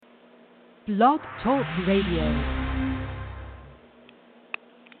Blog Talk Radio.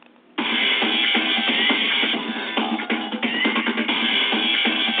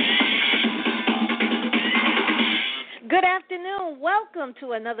 Good afternoon. Welcome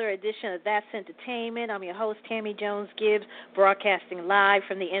to another edition of That's Entertainment. I'm your host, Tammy Jones-Gibbs, broadcasting live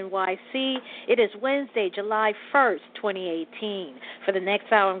from the NYC. It is Wednesday, July 1st, 2018. For the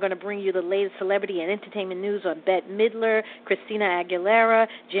next hour, I'm going to bring you the latest celebrity and entertainment news on Bette Midler, Christina Aguilera,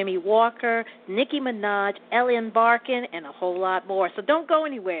 Jimmy Walker, Nicki Minaj, Ellen Barkin, and a whole lot more. So don't go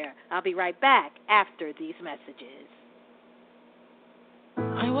anywhere. I'll be right back after these messages.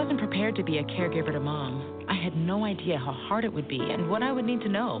 I wasn't prepared to be a caregiver to Mom. I had no idea how hard it would be and what I would need to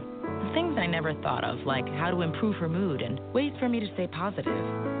know. Things I never thought of, like how to improve her mood and ways for me to stay positive.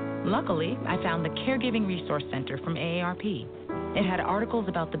 Luckily, I found the Caregiving Resource Center from AARP. It had articles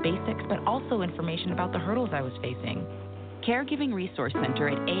about the basics, but also information about the hurdles I was facing. Caregiving Resource Center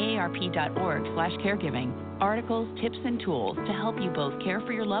at aarp.org/caregiving. Articles, tips, and tools to help you both care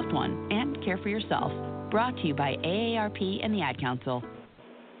for your loved one and care for yourself. Brought to you by AARP and the Ad Council.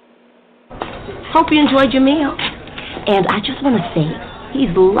 Hope you enjoyed your meal. And I just want to say,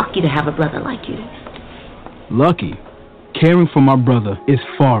 he's lucky to have a brother like you. Lucky? Caring for my brother is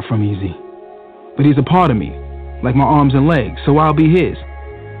far from easy. But he's a part of me, like my arms and legs, so I'll be his.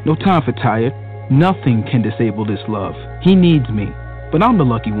 No time for tired. Nothing can disable this love. He needs me, but I'm the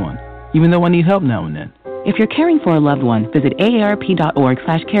lucky one, even though I need help now and then. If you're caring for a loved one, visit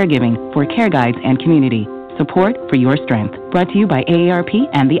aarp.org/caregiving for care guides and community support for your strength. Brought to you by AARP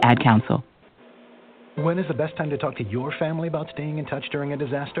and the Ad Council. When is the best time to talk to your family about staying in touch during a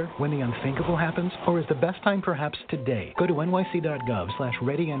disaster? When the unthinkable happens? Or is the best time perhaps today? Go to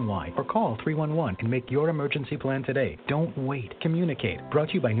nyc.gov/readyny or call 311 and make your emergency plan today. Don't wait. Communicate. Brought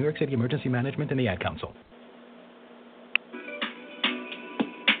to you by New York City Emergency Management and the Ad Council.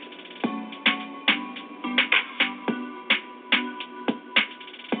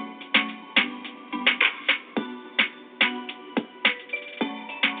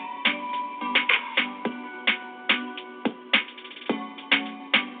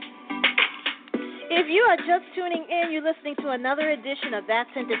 Just tuning in, you're listening to another edition of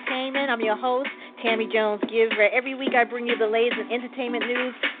That's Entertainment. I'm your host, Tammy Jones-Gibbs, where every week I bring you the latest in entertainment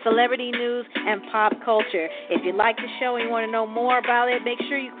news, celebrity news, and pop culture. If you like the show and you want to know more about it, make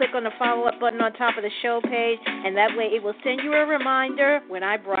sure you click on the follow-up button on top of the show page, and that way it will send you a reminder when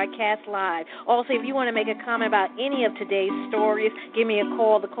I broadcast live. Also, if you want to make a comment about any of today's stories, give me a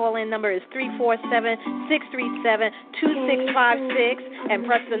call. The call-in number is 347-637-2656, and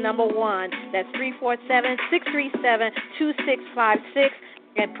press the number 1. That's 347-637-2656.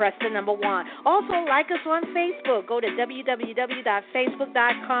 and press the number 1. Also, like us on Facebook. Go to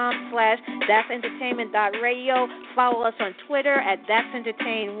www.facebook.com/that'sentertainment.radio. Follow us on Twitter at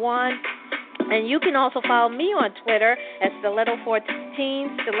that'sentertain1. And you can also follow me on Twitter at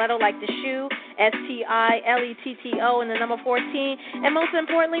Stiletto14, Stiletto like the shoe, STILETTO and the number 14. And most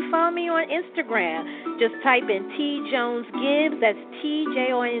importantly, follow me on Instagram. Just type in T Jones Gibbs. That's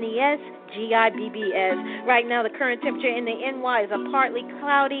TJONESGIBBS. Right now, the current temperature in the NY is a partly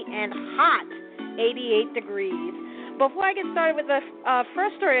cloudy and hot 88 degrees. Before I get started with the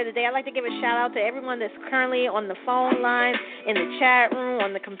first story of the day, I'd like to give a shout-out to everyone that's currently on the phone line, in the chat room,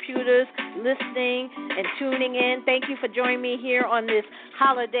 on the computers, listening and tuning in. Thank you for joining me here on this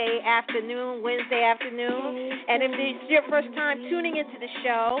holiday afternoon, Wednesday afternoon. And if it's your first time tuning into the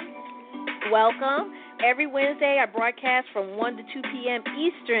show, welcome. Every Wednesday, I broadcast from 1 to 2 p.m.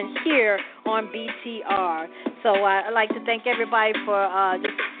 Eastern here on BTR. So I'd like to thank everybody for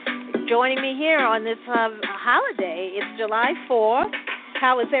just joining me here on this holiday. It's July 4th.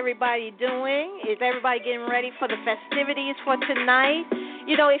 How is everybody doing? Is everybody getting ready for the festivities for tonight?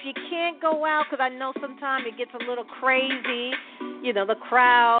 You know, if you can't go out, because I know sometimes it gets a little crazy, you know, the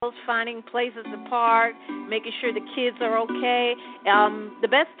crowds, finding places to park, making sure the kids are okay. The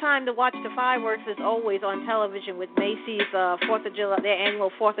best time to watch the fireworks is always on television with Macy's 4th of July, their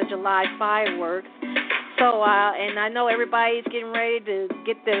annual 4th of July fireworks. So, and I know everybody's getting ready to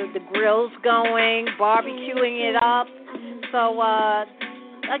get the grills going, barbecuing it up. So,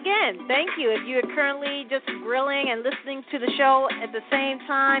 again, thank you. If you are currently just grilling and listening to the show at the same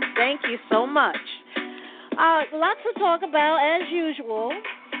time, thank you so much. Lots to talk about, as usual.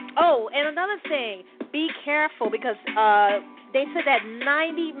 Oh, and another thing, be careful because they said that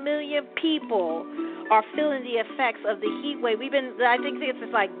 90 million people are feeling the effects of the heat wave. I think this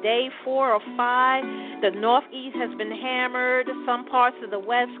is like day 4 or 5. The Northeast has been hammered, some parts of the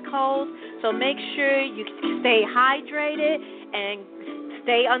West Coast. So make sure you stay hydrated and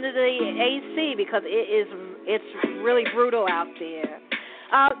stay under the AC because it's really brutal out there.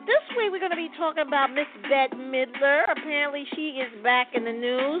 This week we're going to be talking about Miss Bette Midler. Apparently she is back in the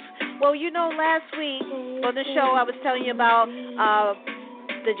news. Well, you know, last week on the show I was telling you about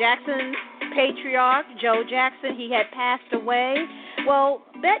the Jackson patriarch, Joe Jackson. He had passed away. Well,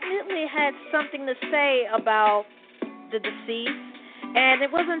 Bette Midler had something to say about the deceased, and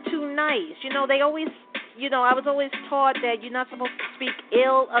it wasn't too nice. You know, they always... You know, I was always taught that you're not supposed to speak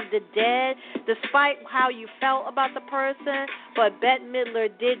ill of the dead, despite how you felt about the person. But Bette Midler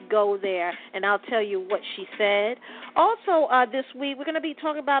did go there, and I'll tell you what she said. Also, this week, we're going to be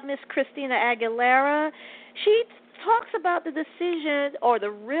talking about Miss Christina Aguilera. She talks about the decision or the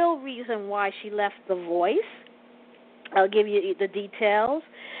real reason why she left The Voice. I'll give you the details.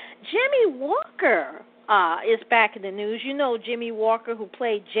 Jimmy Walker is back in the news. You know Jimmy Walker, who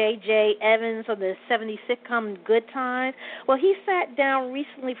played J.J. Evans on the 70s sitcom Good Times. Well, he sat down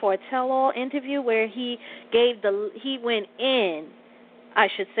recently for a tell-all interview where he went in, I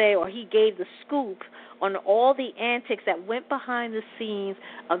should say, or he gave the scoop on all the antics that went behind the scenes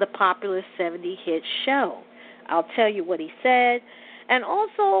of the popular 70 hit show. I'll tell you what he said. And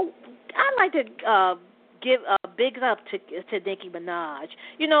also, I'd like to give a big up to Nicki Minaj.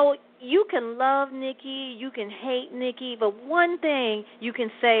 You know, you can love Nicki, you can hate Nicki, but one thing you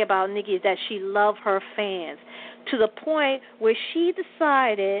can say about Nicki is that she loved her fans to the point where she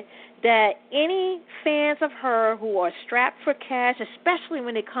decided that any fans of her who are strapped for cash, especially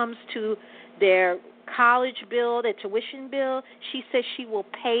when it comes to their college bill, their tuition bill, she said she will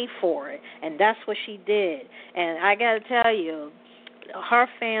pay for it, and that's what she did. And I got to tell you, her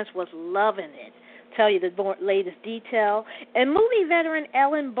fans was loving it. Tell you the latest detail. And movie veteran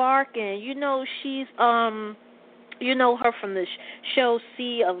Ellen Barkin, you know she's you know her from the show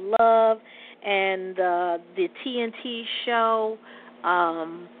Sea of Love and the TNT show.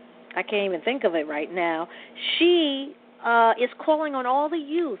 I can't even think of it right now. She is calling on all the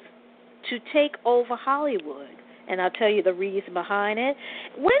youth to take over Hollywood. And I'll tell you the reason behind it.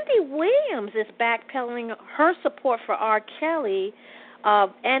 Wendy Williams is backpedaling her support for R. Kelly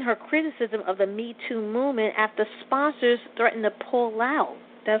and her criticism of the Me Too movement after sponsors threatened to pull out.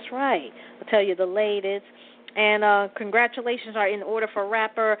 That's right. I'll tell you the latest. And congratulations are in order for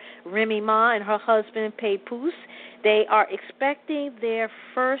rapper Remy Ma and her husband Papoose. They are expecting their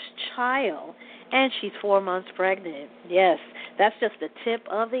first child, and she's 4 months pregnant. Yes, that's just the tip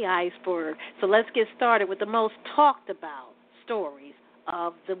of the iceberg. So let's get started with the most talked about stories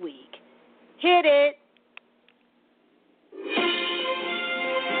of the week. Hit it.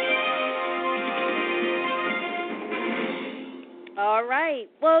 All right.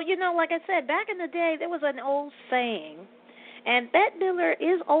 Well, you know, like I said, back in the day, there was an old saying, and Bette Midler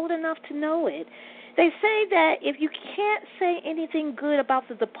is old enough to know it. They say that if you can't say anything good about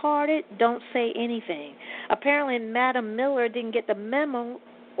the departed, don't say anything. Apparently, Madam Miller didn't get the memo,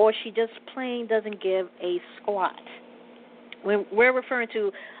 or she just plain doesn't give a squat. We're referring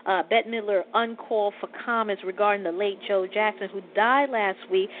to Bette Midler uncalled for comments regarding the late Joe Jackson, who died last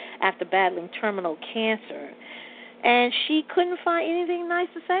week after battling terminal cancer. And she couldn't find anything nice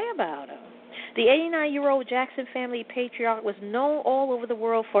to say about him. The 89-year-old Jackson family patriarch was known all over the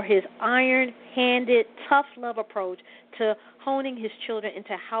world for his iron-handed, tough love approach to honing his children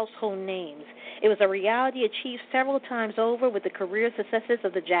into household names. It was a reality achieved several times over with the career successes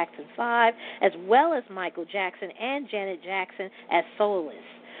of the Jackson Five, as well as Michael Jackson and Janet Jackson as soloists.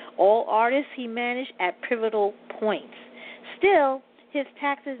 All artists he managed at pivotal points. Still, his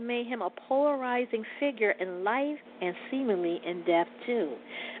taxes made him a polarizing figure in life and seemingly in death, too.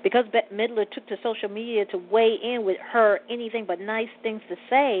 Because Bette Midler took to social media to weigh in with her anything but nice things to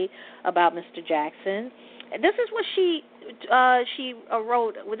say about Mr. Jackson, this is what she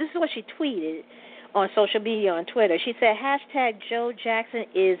wrote. Well, this is what she tweeted on social media on Twitter. She said, #Joe Jackson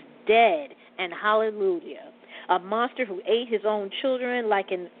is dead and hallelujah. A monster who ate his own children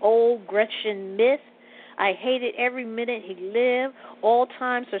like an old Gretchen myth. I hated every minute he lived. All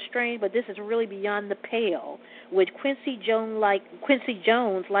times are strange, but this is really beyond the pale. Would Quincy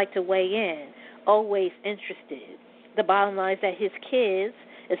Jones like to weigh in? Always interested. The bottom line is that his kids,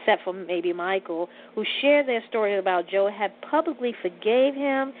 except for maybe Michael, who shared their story about Joe, have publicly forgave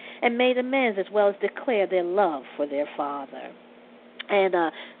him and made amends, as well as declared their love for their father. And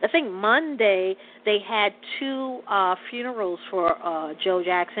I think Monday they had two funerals for Joe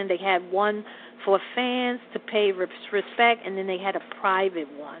Jackson. They had one for fans to pay respect, and then they had a private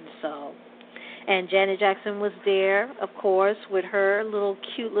one. So, and Janet Jackson was there, of course, with her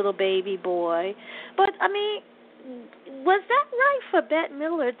cute little baby boy. But I mean, was that right for Bette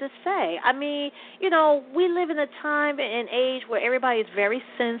Midler to say? I mean, we live in a time and age where everybody is very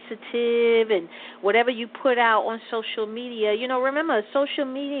sensitive, and whatever you put out on social media, remember, social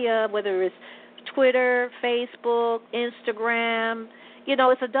media, whether it's Twitter, Facebook, Instagram,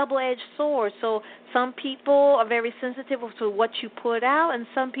 it's a double-edged sword. So some people are very sensitive to what you put out, and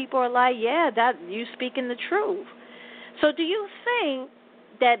some people are like, yeah, that you speaking the truth. So do you think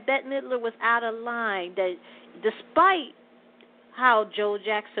that Bette Midler was out of line, that despite how Joe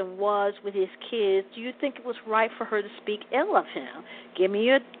Jackson was with his kids, do you think it was right for her to speak ill of him? Give me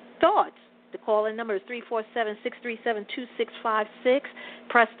your thoughts. The call-in number is 347-637-2656.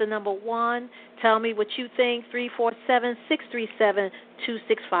 Press the number 1. Tell me what you think,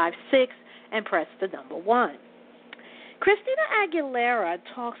 347-637-2656, and press the number 1. Christina Aguilera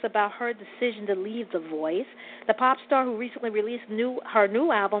talks about her decision to leave The Voice. The pop star, who recently released her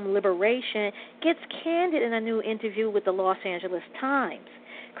new album, Liberation, gets candid in a new interview with the Los Angeles Times.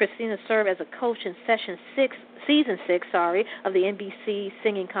 Christina served as a coach in season 6 of the NBC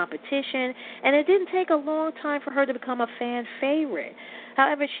singing competition, and it didn't take a long time for her to become a fan favorite.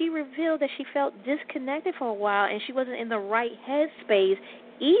 However, she revealed that she felt disconnected for a while, and she wasn't in the right headspace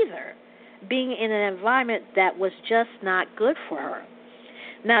either, being in an environment that was just not good for her.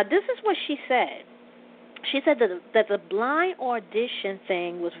 Now, this is what she said. She said that the blind audition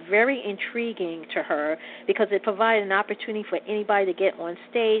thing was very intriguing to her because it provided an opportunity for anybody to get on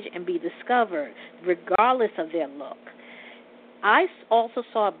stage and be discovered, regardless of their look. I also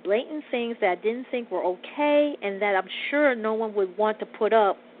saw blatant things that I didn't think were okay and that I'm sure no one would want to put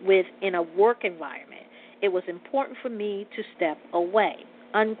up with in a work environment. It was important for me to step away,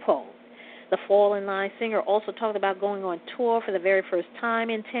 unquote. The Fall in Line singer also talked about going on tour for the very first time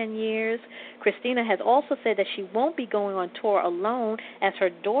in 10 years. Christina has also said that she won't be going on tour alone, as her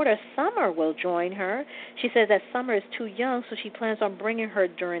daughter Summer will join her. She says that Summer is too young, so she plans on bringing her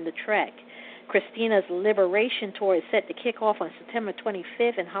during the trek. Christina's Liberation Tour is set to kick off on September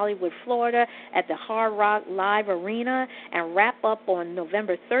 25th in Hollywood, Florida at the Hard Rock Live Arena and wrap up on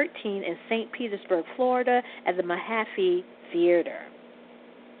November 13th in St. Petersburg, Florida at the Mahaffey Theater.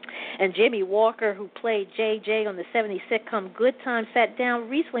 And Jimmy Walker, who played J.J. on the 70s sitcom Good Times, sat down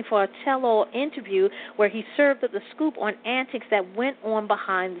recently for a tell-all interview where he served up the scoop on antics that went on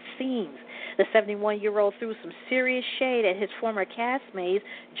behind the scenes. The 71-year-old threw some serious shade at his former castmates,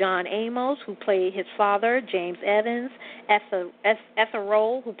 John Amos, who played his father, James Evans, Ethel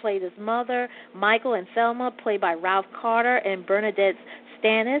Roll, who played his mother, Michael and Thelma, played by Ralph Carter and Bernadette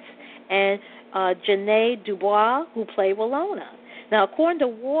Stanis, and Janae Dubois, who played Willona. Now, according to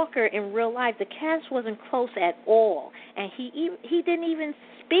Walker, in real life, the cast wasn't close at all, and he didn't even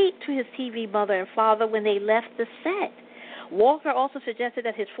speak to his TV mother and father when they left the set. Walker also suggested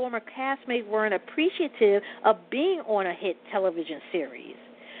that his former castmates weren't appreciative of being on a hit television series.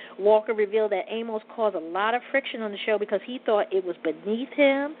 Walker revealed that Amos caused a lot of friction on the show because he thought it was beneath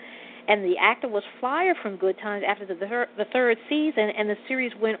him, and the actor was fired from Good Times after the third season, and the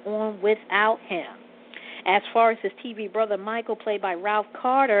series went on without him. As far as his TV brother Michael, played by Ralph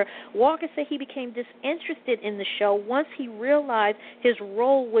Carter, Walker said he became disinterested in the show once he realized his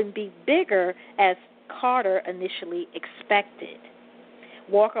role wouldn't be bigger as Carter initially expected.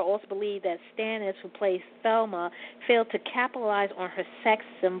 Walker also believed that Stanis, who plays Thelma, failed to capitalize on her sex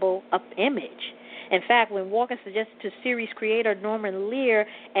symbol image. In fact, when Walker suggested to series creator Norman Lear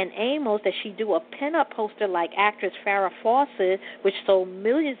and Amos that she do a pinup poster like actress Farrah Fawcett, which sold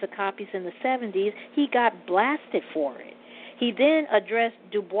millions of copies in the 70s, he got blasted for it. He then addressed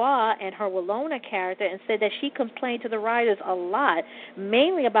Dubois and her Willona character and said that she complained to the writers a lot,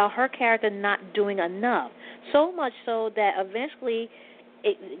 mainly about her character not doing enough, so much so that eventually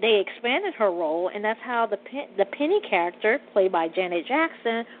they expanded her role, and that's how the Penny character, played by Janet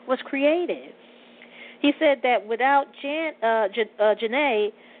Jackson, was created. He said that without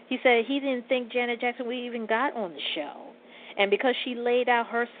Janae, he said he didn't think Janet Jackson would even got on the show. And because she laid out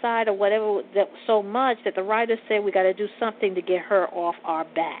her side or whatever so much that the writers said we got to do something to get her off our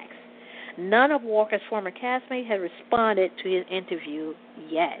backs. None of Walker's former castmates had responded to his interview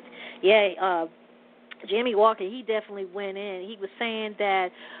yet. Yeah, Jimmy Walker, he definitely went in. He was saying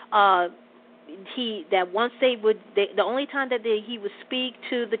that once the only time that he would speak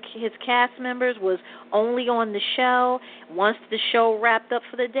to his cast members was only on the show. Once the show wrapped up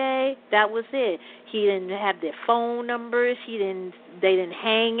for the day, that was it. He didn't have their phone numbers. They didn't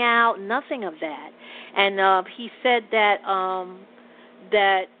hang out. Nothing of that. And he said that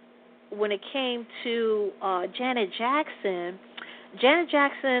when it came to Janet Jackson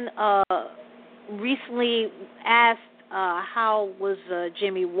recently asked how was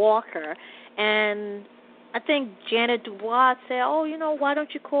Jimmy Walker. And I think Janet Dubois said, oh, why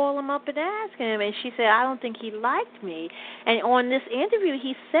don't you call him up and ask him? And she said, I don't think he liked me. And on this interview,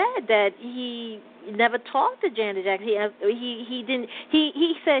 he said that he never talked to Janet Jackson. He didn't.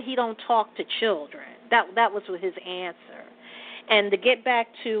 He said he don't talk to children. That was his answer. And to get back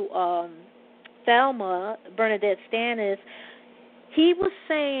to Thelma, Bernadette Stannis, he was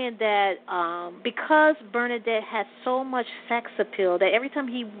saying that because Bernadette had so much sex appeal that every time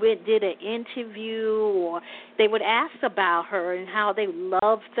he did an interview or they would ask about her and how they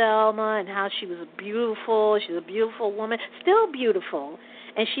loved Thelma and how she was beautiful. She's a beautiful woman, still beautiful.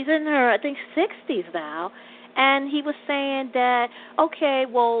 And she's in her, I think, 60s now. And he was saying that, okay,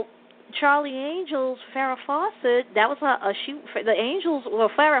 well, Charlie Angel's Farrah Fawcett, that was the Angels, well,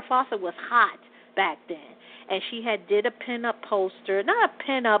 Farrah Fawcett was hot back then. And she had did a pinup poster, not a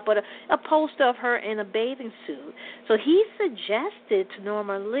pinup, but a poster of her in a bathing suit. So he suggested to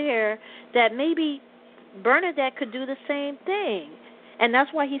Norma Lear that maybe Bernadette could do the same thing. And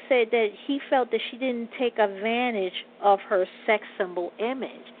that's why he said that he felt that she didn't take advantage of her sex symbol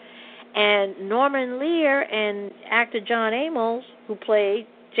image. And Norman Lear and actor John Amos, who played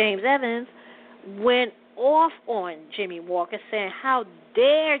James Evans, went off on Jimmy Walker saying, how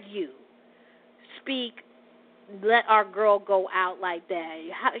dare you let our girl go out like that?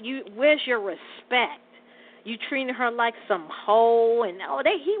 Where's your respect? You treating her like some hoe, and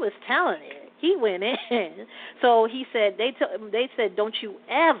he was telling it. He went in. So he said they said, don't you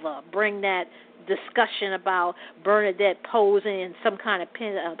ever bring that discussion about Bernadette posing in some kind of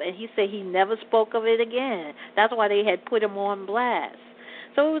pin-up. And he said he never spoke of it again. That's why they had put him on blast.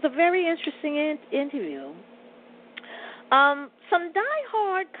 So it was a very interesting interview. Some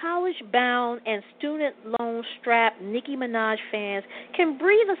die-hard, college-bound, and student loan-strapped Nicki Minaj fans can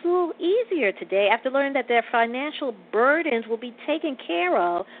breathe a little easier today after learning that their financial burdens will be taken care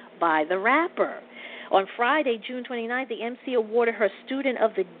of by the rapper. On Friday, June 29th, the MC awarded her Student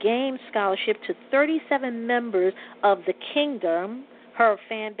of the Game scholarship to 37 members of the Kingdom, her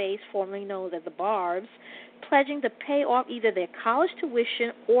fan base formerly known as the Barbs, pledging to pay off either their college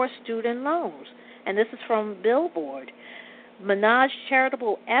tuition or student loans. And this is from Billboard. Minaj's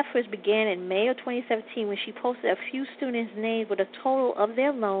charitable efforts began in May of 2017 when she posted a few students' names with a total of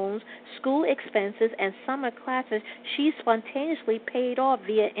their loans, school expenses, and summer classes she spontaneously paid off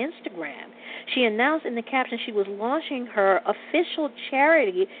via Instagram. She announced in the caption she was launching her official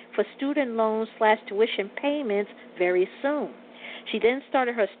charity for student loans/tuition payments very soon. She then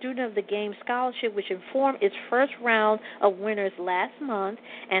started her Student of the Game scholarship, which informed its first round of winners last month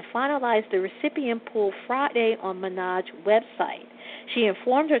and finalized the recipient pool Friday on Minaj's website. She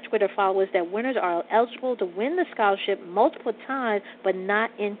informed her Twitter followers that winners are eligible to win the scholarship multiple times, but not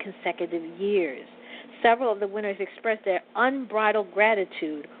in consecutive years. Several of the winners expressed their unbridled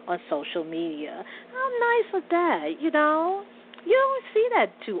gratitude on social media. How nice was that, You don't see that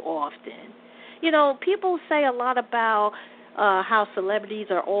too often. People say a lot about how celebrities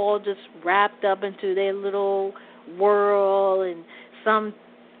are all just wrapped up into their little world, and some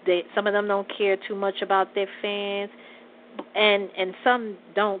of them don't care too much about their fans, and some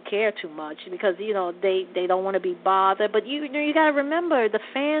don't care too much because they don't want to be bothered. But you got to remember, the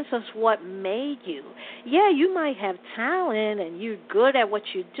fans is what made you. Yeah, you might have talent and you're good at what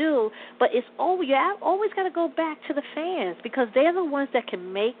you do, but you always got to go back to the fans because they're the ones that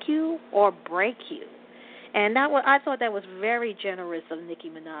can make you or break you. And I thought that was very generous of Nicki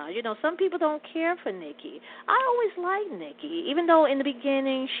Minaj. Some people don't care for Nicki. I always liked Nicki, even though in the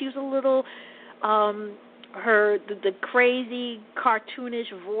beginning she was a little, the crazy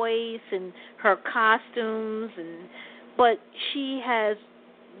cartoonish voice and her costumes, but she has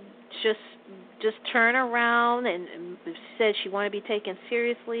just turned around and said she wanted to be taken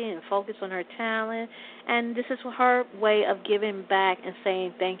seriously and focus on her talent. And this is her way of giving back and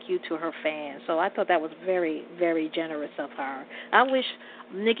saying thank you to her fans. So I thought that was very, very generous of her. I wish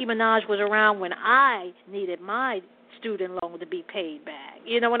Nicki Minaj was around when I needed my student loan to be paid back.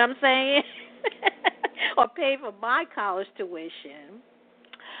 You know what I'm saying? Or pay for my college tuition.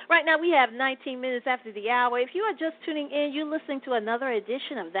 Right now we have 19 minutes after the hour. If you are just tuning in, you're listening to another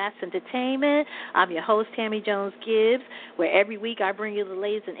edition of That's Entertainment. I'm your host, Tammy Jones-Gibbs, where every week I bring you the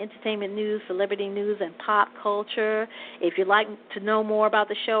latest in entertainment news, celebrity news, and pop culture. If you'd like to know more about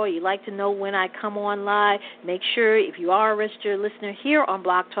the show or you'd like to know when I come on live, make sure, if you are a registered listener here on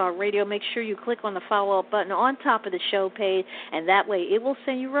Blog Talk Radio, make sure you click on the follow-up button on top of the show page, and that way it will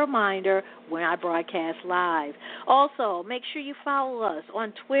send you a reminder when I broadcast live. Also, make sure you follow us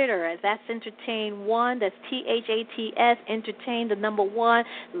on Twitter as That's Entertain1. That's THATS, Entertain, the number 1.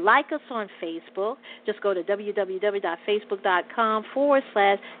 Like us on Facebook. Just go to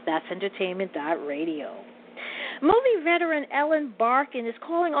www.facebook.com/that'sentertainment.radio. Movie veteran Ellen Barkin is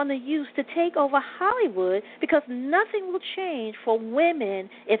calling on the youth to take over Hollywood because nothing will change for women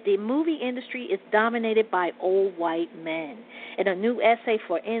if the movie industry is dominated by old white men. In a new essay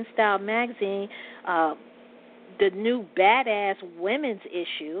for InStyle magazine, the new Badass Women's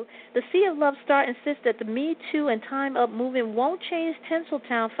issue, the Sea of Love star insists that the Me Too and Time Up movement won't change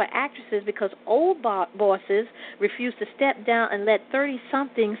Tinseltown for actresses because old bosses refuse to step down and let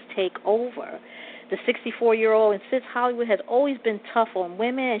 30-somethings take over. The 64-year-old insists Hollywood has always been tough on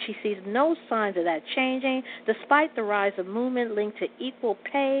women, and she sees no signs of that changing, despite the rise of movement linked to equal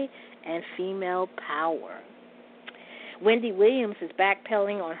pay and female power. Wendy Williams is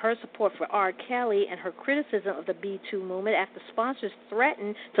backpedaling on her support for R. Kelly and her criticism of the Me Too movement after sponsors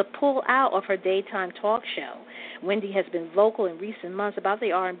threatened to pull out of her daytime talk show. Wendy has been vocal in recent months about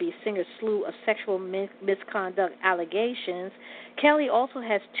the R&B singer's slew of sexual misconduct allegations. Kelly also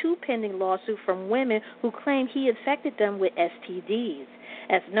has 2 pending lawsuits from women who claim he infected them with STDs.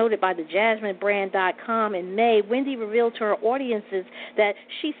 As noted by the JasmineBrand.com in May, Wendy revealed to her audiences that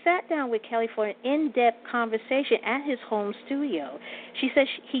she sat down with Kelly for an in-depth conversation at his home studio. She said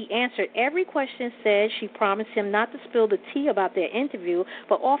he answered every question said. She promised him not to spill the tea about their interview,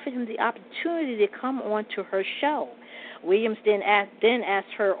 but offered him the opportunity to come on to her show. Williams then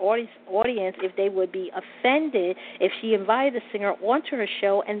asked her audience if they would be offended if she invited the singer onto her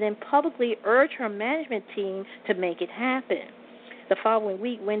show and then publicly urged her management team to make it happen. The following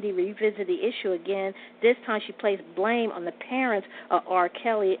week, Wendy revisited the issue again. This time she placed blame on the parents of R.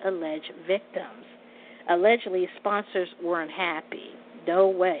 Kelly alleged victims. Allegedly, sponsors weren't happy. No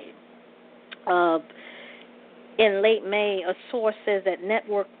way. In late May, a source says that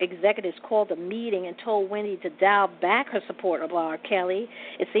network executives called a meeting and told Wendy to dial back her support of R. Kelly.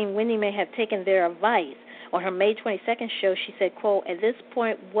 It seemed Wendy may have taken their advice. On her May 22nd show, she said, quote, "At this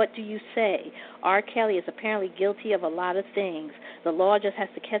point, what do you say? R. Kelly is apparently guilty of a lot of things. The law just has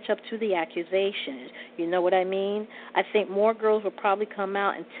to catch up to the accusations. You know what I mean? I think more girls will probably come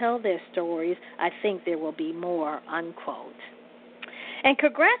out and tell their stories. I think there will be more," unquote. And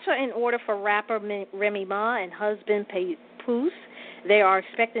congrats are in order for rapper Remy Ma and husband Papoose. They are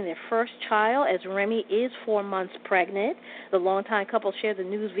expecting their first child as Remy is 4 months pregnant. The longtime couple shared the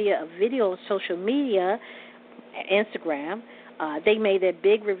news via a video on social media, Instagram. They made their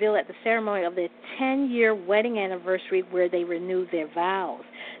big reveal at the ceremony of their 10-year wedding anniversary where they renewed their vows.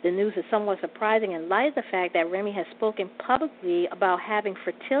 The news is somewhat surprising in light of the fact that Remy has spoken publicly about having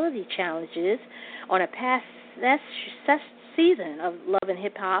fertility challenges. On a past season of Love and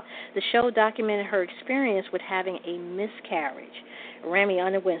Hip Hop, the show documented her experience with having a miscarriage. Remy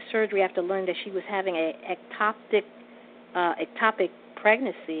underwent surgery after learning that she was having an ectopic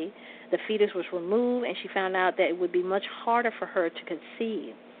pregnancy. The fetus was removed, and she found out that it would be much harder for her to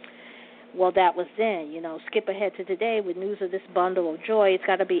conceive. Well, that was then. Skip ahead to today with news of this bundle of joy. It's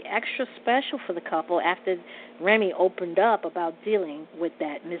got to be extra special for the couple after Remy opened up about dealing with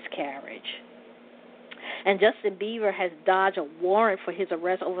that miscarriage. And Justin Bieber has dodged a warrant for his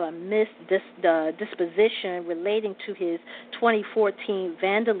arrest over a disposition relating to his 2014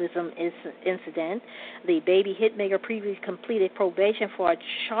 vandalism incident. The baby hitmaker previously completed probation for a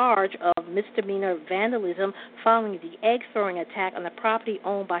charge of misdemeanor vandalism following the egg-throwing attack on the property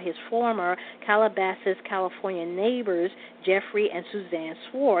owned by his former Calabasas, California neighbors, Jeffrey and Suzanne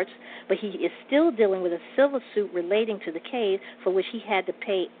Swartz, but he is still dealing with a civil suit relating to the case for which he had to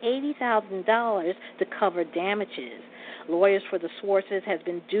pay $80,000 to cover damages. Lawyers for the Swartzes has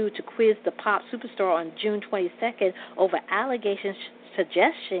been due to quiz the pop superstar on June 22nd over allegations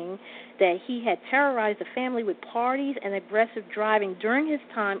suggesting that he had terrorized the family with parties and aggressive driving during his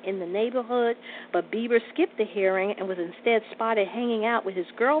time in the neighborhood, but Bieber skipped the hearing and was instead spotted hanging out with his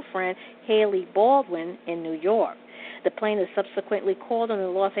girlfriend, Haley Baldwin, in New York. The plaintiff subsequently called on the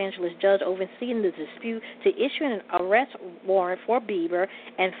Los Angeles judge overseeing the dispute to issue an arrest warrant for Bieber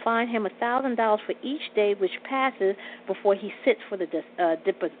and fine him $1,000 for each day which passes before he sits for the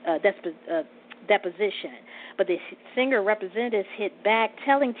deposition. But the singer representatives hit back,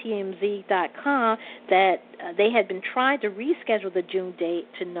 telling TMZ.com that they had been trying to reschedule the June date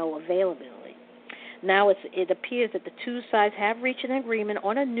to no availability. Now it appears that the two sides have reached an agreement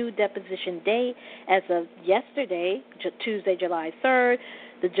on a new deposition date. As of yesterday, Tuesday, July 3rd,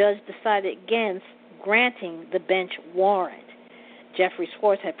 the judge decided against granting the bench warrant. Jeffrey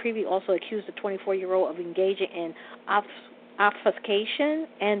Swartz had previously also accused the 24-year-old of engaging in obfuscation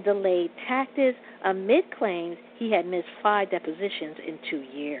and delayed tactics amid claims he had missed 5 depositions in 2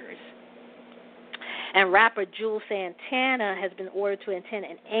 years. And rapper Jules Santana has been ordered to attend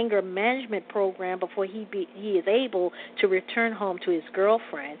an anger management program before he is able to return home to his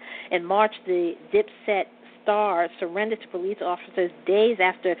girlfriend. In March, the Dipset star surrendered to police officers days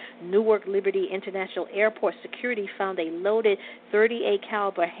after Newark Liberty International Airport security found a loaded .38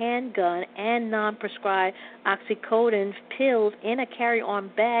 caliber handgun and non-prescribed oxycodone pills in a carry-on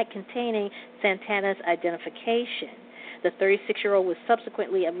bag containing Santana's identification. The 36-year-old was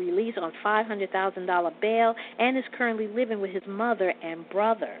subsequently released on $500,000 bail and is currently living with his mother and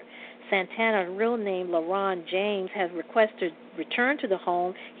brother. Santana's real name, LaRon James, has requested to return to the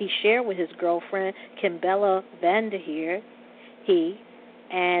home he shared with his girlfriend, Kimbella Vanderheer,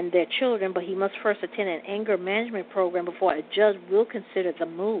 and their children, but he must first attend an anger management program before a judge will consider the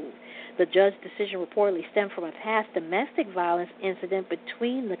move. The judge's decision reportedly stemmed from a past domestic violence incident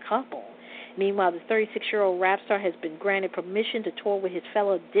between the couple. Meanwhile, the 36-year-old rap star has been granted permission to tour with his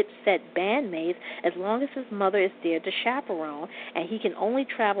fellow Dipset bandmates as long as his mother is there to chaperone, and he can only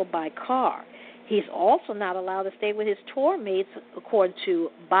travel by car. He's also not allowed to stay with his tour mates, according to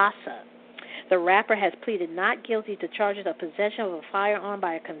Bassa. The rapper has pleaded not guilty to charges of possession of a firearm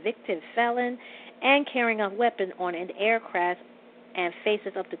by a convicted felon and carrying a weapon on an aircraft and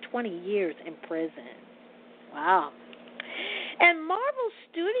faces up to 20 years in prison. Wow. And Marvel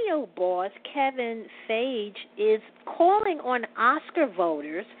studio boss Kevin Feige is calling on Oscar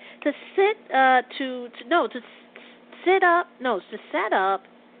voters to sit up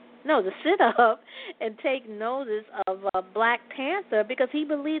and take notice of Black Panther because he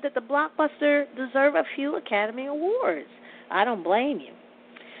believed that the blockbuster deserved a few Academy Awards. I don't blame you.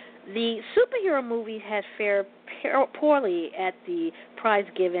 The superhero movie has fared poorly at the prize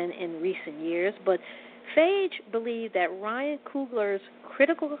given in recent years, but Feige believed that Ryan Coogler's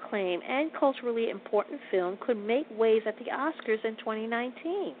critical acclaim and culturally important film could make waves at the Oscars in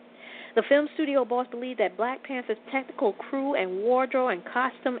 2019. The film studio boss believed that Black Panther's technical crew and wardrobe and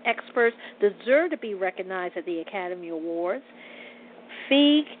costume experts deserve to be recognized at the Academy Awards.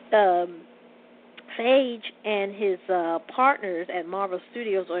 Feige and his partners at Marvel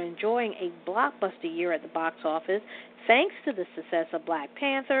Studios are enjoying a blockbuster year at the box office thanks to the success of Black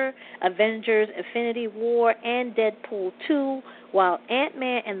Panther, Avengers, Infinity War, and Deadpool 2, while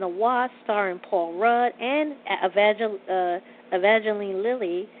Ant-Man and the Wasp starring Paul Rudd and Evangeline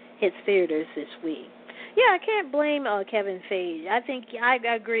Lilly hit theaters this week. Yeah, I can't blame Kevin Feige. I think I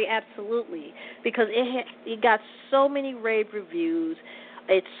agree absolutely because it got so many rave reviews.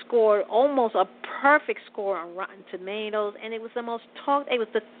 It scored almost a perfect score on Rotten Tomatoes, and it was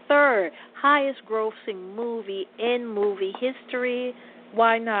the third highest grossing movie in movie history.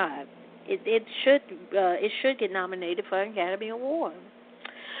 Why not? It should get nominated for an Academy Award.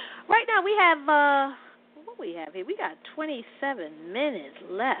 Right now we have what we have here. We got 27 minutes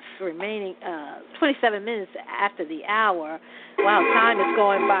left remaining. 27 minutes after the hour. Wow, time is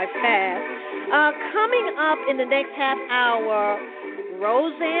going by fast. Coming up in the next half hour,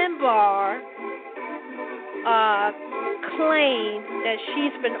 Roseanne Barr claimed that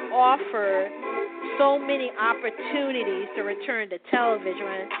she's been offered so many opportunities to return to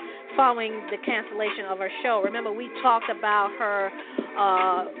television following the cancellation of her show. Remember, we talked about her,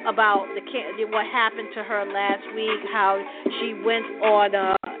 about what happened to her last week, how she went on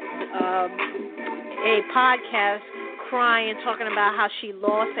a podcast crying, talking about how she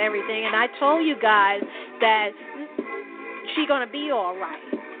lost everything. And I told you guys that she's going to be all right.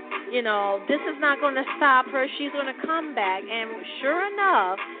 You know, this is not going to stop her. She's going to come back. And sure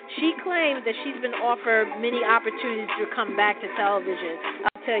enough, she claims that she's been offered many opportunities to come back to television.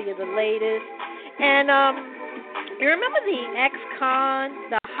 I'll tell you the latest. And you remember the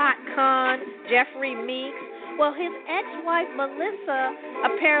ex-con, the hot con, Jeffrey Meeks? Well, his ex-wife, Melissa,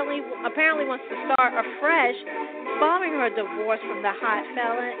 apparently wants to start afresh following her divorce from the hot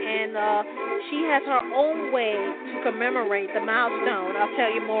fella, and she has her own way to commemorate the milestone. I'll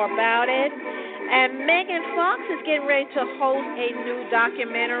tell you more about it. And Megan Fox is getting ready to host a new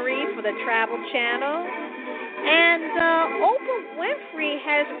documentary for the Travel Channel. And Oprah Winfrey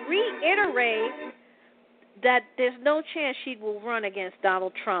has reiterated that there's no chance she will run against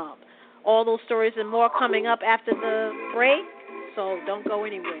Donald Trump. All those stories and more coming up after the break, so don't go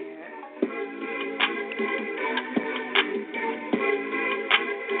anywhere.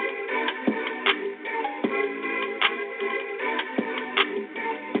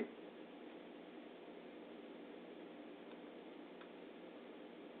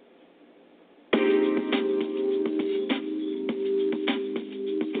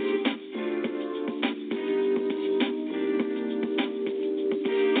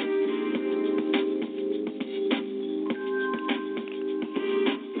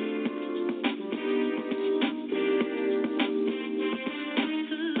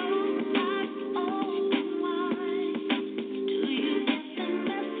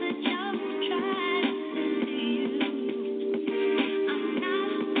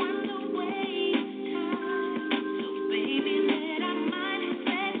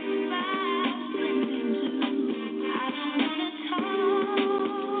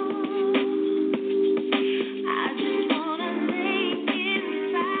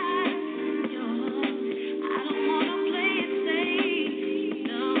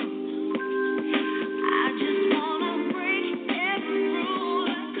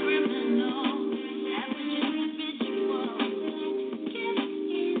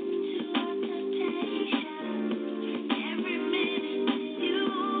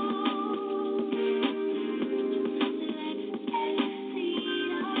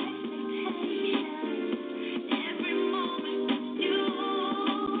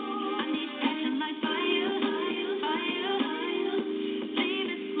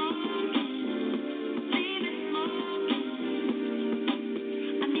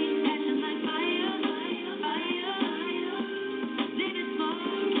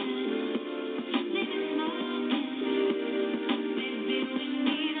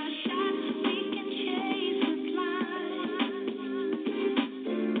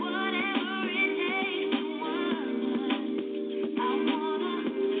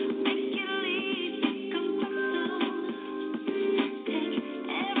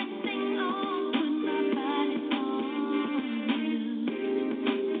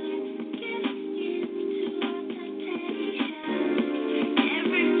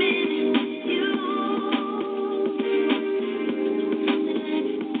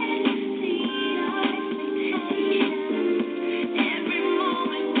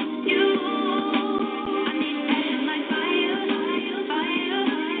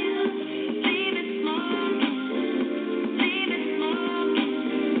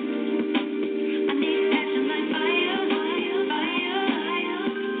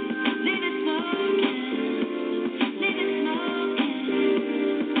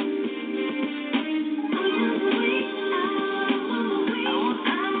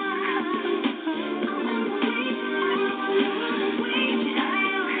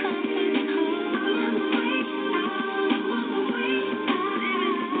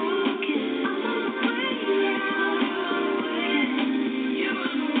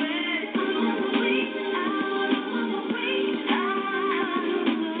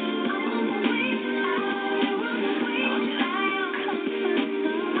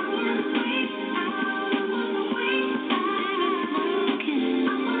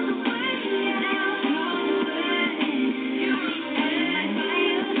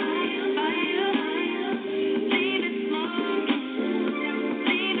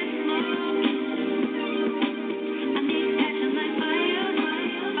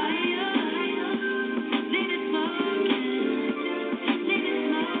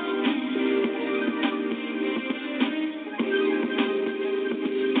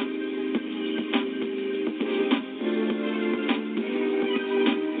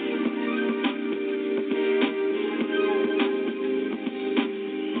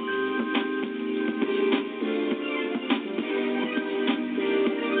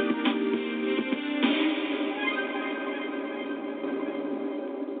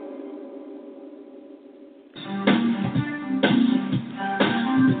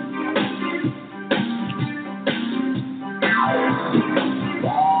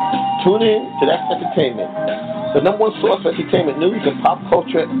 Tune in to That's Entertainment, the number one source for entertainment news and pop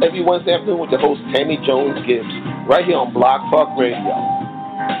culture every Wednesday afternoon with the host Tammy Jones Gibbs, right here on Blog Talk Radio.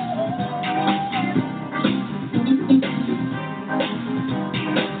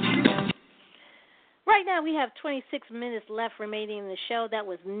 Right now we have 26 minutes left remaining in the show. That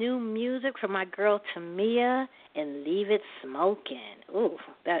was new music from my girl Tamia and Leave It Smoking. Ooh,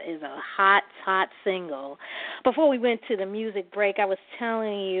 that is a hot, hot single. Before we went to the music break, I was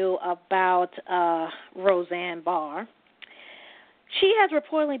telling you about Roseanne Barr. She has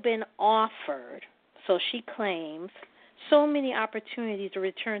reportedly been offered, so she claims, so many opportunities to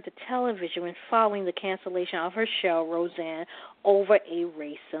return to television when following the cancellation of her show, Roseanne, over a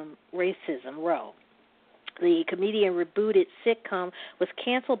racism row. The comedian rebooted sitcom was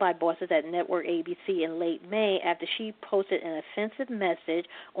canceled by bosses at network ABC in late May after she posted an offensive message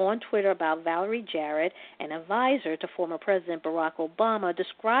on Twitter about Valerie Jarrett, an advisor to former President Barack Obama,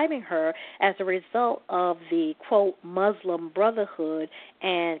 describing her as a result of the, quote, Muslim Brotherhood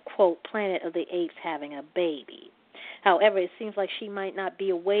and, quote, Planet of the Apes having a baby. However, it seems like she might not be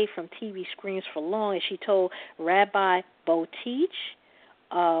away from TV screens for long, as she told Rabbi Botech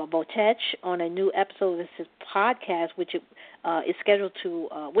on a new episode of his podcast, which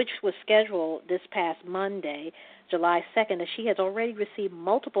was scheduled this past Monday, July 2nd, that she has already received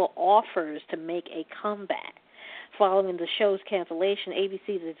multiple offers to make a comeback. Following the show's cancellation,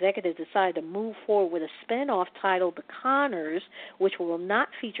 ABC's executive decided to move forward with a spin-off titled The Connors, which will not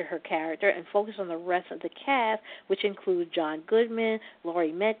feature her character and focus on the rest of the cast, which includes John Goodman,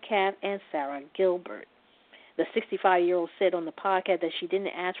 Laurie Metcalf, and Sarah Gilbert. The 65-year-old said on the podcast that she didn't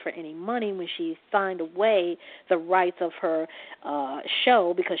ask for any money when she signed away the rights of her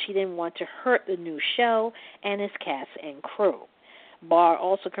show because she didn't want to hurt the new show and its cast and crew. Barr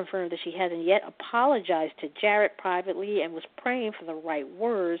also confirmed that she hasn't yet apologized to Jarrett privately and was praying for the right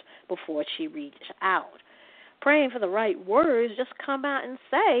words before she reached out. Praying for the right words, just come out and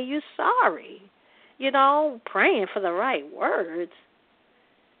say you're sorry. You know, praying for the right words.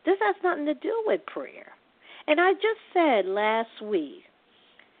 This has nothing to do with prayer. And I just said last week,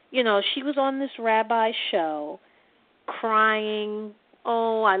 you know, she was on this rabbi show crying,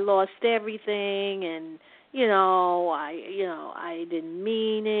 oh, I lost everything, and, I didn't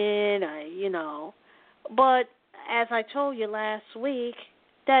mean it, But as I told you last week,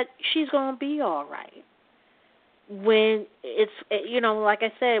 that she's going to be all right. When it's, like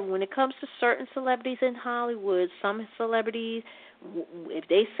I said, when it comes to certain celebrities in Hollywood, some celebrities, if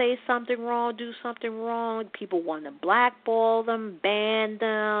they say something wrong, do something wrong, people want to blackball them, ban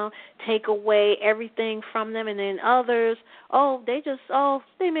them, take away everything from them, and then others,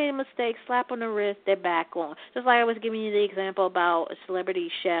 they made a mistake, slap on the wrist, they're back on. Just like I was giving you the example about a celebrity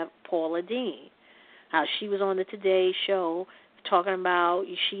chef, Paula Deen, how she was on the Today Show talking about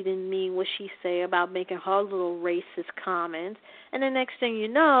she didn't mean what she said about making her little racist comments, and the next thing you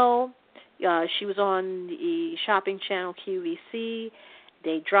know, she was on the shopping channel QVC.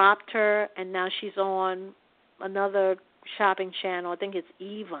 They dropped her, and now she's on another shopping channel. I think it's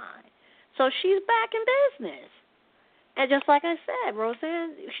Evine. So she's back in business. And just like I said,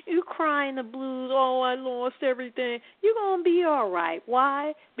 Roseanne, you crying the blues, oh, I lost everything. You're going to be all right.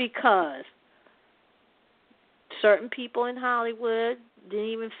 Why? Because certain people in Hollywood didn't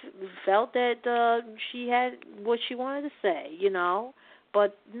even felt that she had what she wanted to say,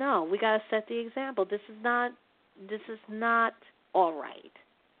 But no, we got to set the example. This is not all right.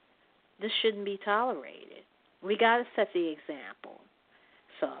 This shouldn't be tolerated. We got to set the example.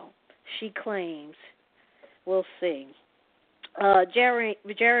 So she claims, we'll see.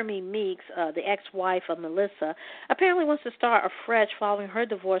 Jeremy Meeks, the ex-wife of Melissa, apparently wants to start afresh following her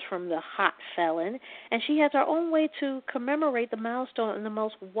divorce from the hot felon, and she has her own way to commemorate the milestone in the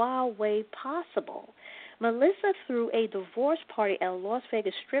most wild way possible. Melissa threw a divorce party at a Las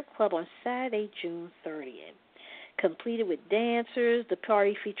Vegas strip club on Saturday, June 30th. Completed with dancers, the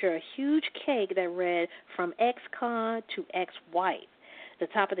party featured a huge cake that read, "From ex-con to ex-wife." The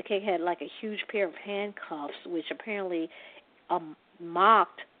top of the cake had like a huge pair of handcuffs, which apparently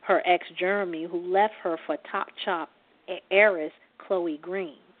mocked her ex, Jeremy, who left her for Top Chop heiress Chloe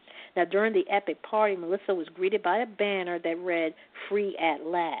Green. Now, during the epic party, Melissa was greeted by a banner that read, "Free at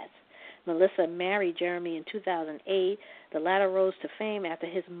Last." Melissa married Jeremy in 2008. The latter rose to fame after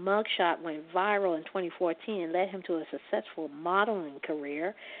his mugshot went viral in 2014 and led him to a successful modeling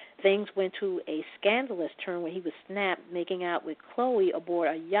career. Things went to a scandalous turn when he was snapped making out with Chloe aboard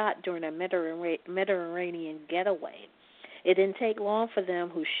a yacht during a Mediterranean getaway. It didn't take long for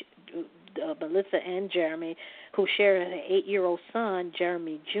them, Melissa and Jeremy, who shared an 8-year-old son,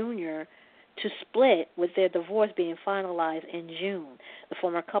 Jeremy Jr., to split, with their divorce being finalized in June. The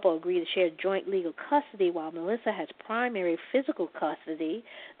former couple agreed to share joint legal custody while Melissa has primary physical custody.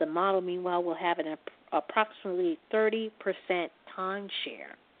 The model, meanwhile, will have an approximately 30%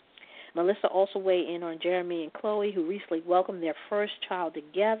 timeshare. Melissa also weighed in on Jeremy and Chloe, who recently welcomed their first child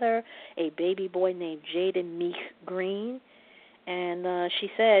together, a baby boy named Jaden Meek Green. And she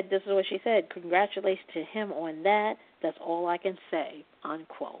said, this is what she said, "Congratulations to him on that. That's all I can say,"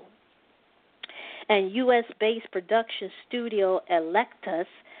 unquote. And U.S.-based production studio Electus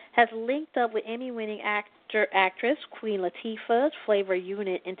has linked up with Emmy-winning actress Queen Latifah's Flavor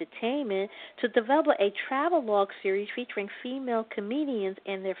Unit Entertainment to develop a travelogue series featuring female comedians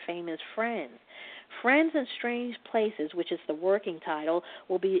and their famous friends. Friends in Strange Places, which is the working title,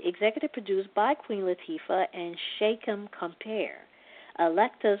 will be executive produced by Queen Latifah and Shakem Compare.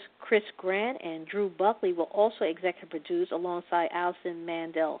 Electa's Chris Grant and Drew Buckley will also executive produce alongside Allison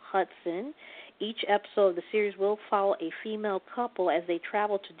Mandel Hudson. Each episode of the series will follow a female couple as they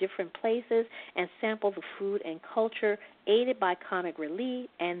travel to different places and sample the food and culture, aided by comic relief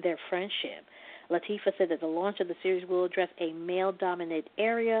and their friendship. Latifah said that the launch of the series will address a male-dominated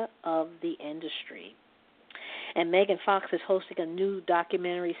area of the industry. And Megan Fox is hosting a new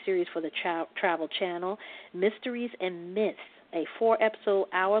documentary series for the Travel Channel, Mysteries and Myths, a 4-episode,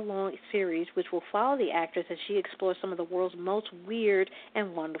 hour-long series which will follow the actress as she explores some of the world's most weird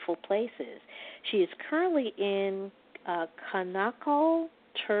and wonderful places. She is currently in Kanako,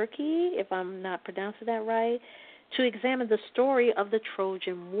 Turkey, if I'm not pronouncing that right, to examine the story of the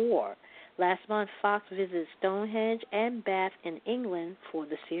Trojan War. Last month, Fox visited Stonehenge and Bath in England for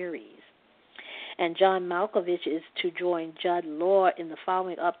the series. And John Malkovich is to join Judd Law in the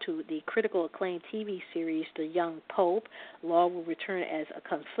following up to the critical acclaimed TV series The Young Pope. Law will return as a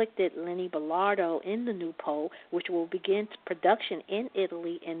conflicted Lenny Bellardo in The New Pope, which will begin production in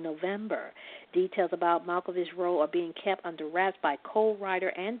Italy in November. Details about Malkovich's role are being kept under wraps by co-writer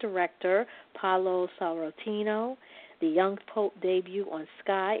and director Paolo Sorrentino. The Young Pope debuted on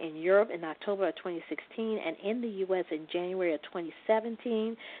Sky in Europe in October of 2016 and in the U.S. in January of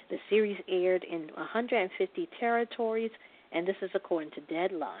 2017. The series aired in 150 territories, and this is according to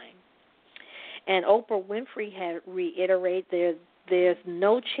Deadline. And Oprah Winfrey had reiterated there's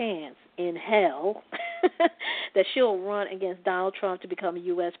no chance in hell that she'll run against Donald Trump to become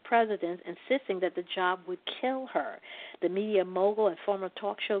U.S. president, insisting that the job would kill her. The media mogul and former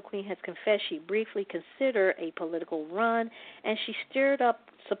talk show queen has confessed she briefly considered a political run, and she stirred up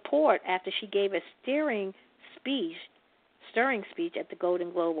support after she gave a stirring speech at the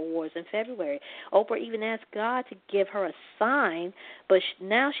Golden Globe Awards in February. Oprah even asked God to give her a sign, but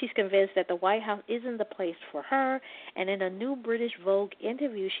now she's convinced that the White House isn't the place for her, and in a new British Vogue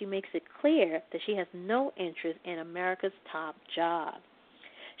interview, she makes it clear that she has no interest in America's top job.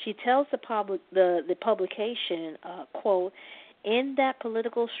 She tells the publication, quote, "In that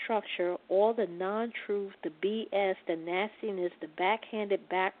political structure, all the non-truth, the BS, the nastiness, the backhanded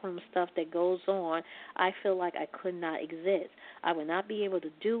backroom stuff that goes on, I feel like I could not exist. I would not be able to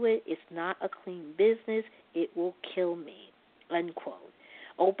do it. It's not a clean business. It will kill me," unquote.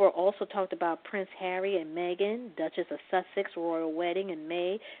 Oprah also talked about Prince Harry and Meghan, Duchess of Sussex royal wedding in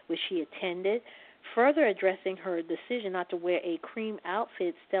May, which she attended, further addressing her decision not to wear a cream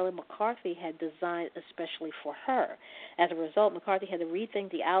outfit Stella McCarthy had designed especially for her. As a result, McCarthy had to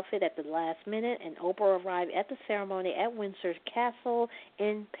rethink the outfit at the last minute, and Oprah arrived at the ceremony at Windsor Castle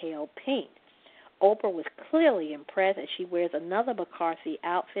in pale pink. Oprah was clearly impressed as she wears another McCarthy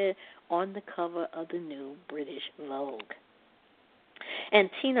outfit on the cover of the new British Vogue. And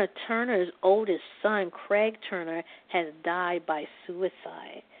Tina Turner's oldest son, Craig Turner, has died by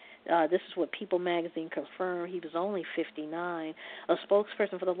suicide. This is what People magazine confirmed. He was only 59. A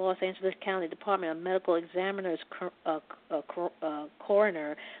spokesperson for the Los Angeles County Department of Medical Examiners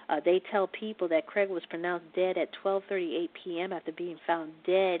coroner, they tell People that Craig was pronounced dead at 12:38 p.m. after being found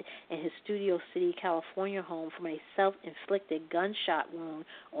dead in his Studio City, California home from a self-inflicted gunshot wound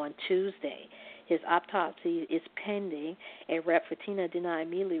on Tuesday. His autopsy is pending. A rep for Tina did not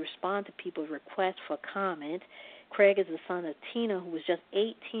immediately respond to People's request for comment. Craig is the son of Tina, who was just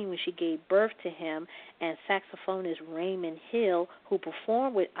 18 when she gave birth to him, and saxophonist Raymond Hill, who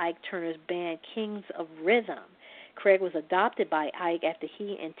performed with Ike Turner's band Kings of Rhythm. Craig was adopted by Ike after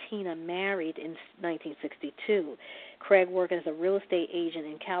he and Tina married in 1962. Craig worked as a real estate agent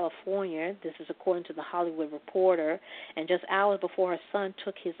in California. This is according to The Hollywood Reporter. And just hours before her son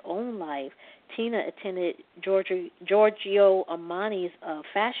took his own life, Tina attended Giorgio Armani's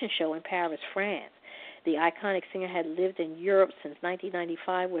fashion show in Paris, France. The iconic singer had lived in Europe since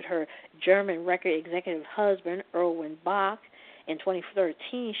 1995 with her German record executive husband, Erwin Bach. In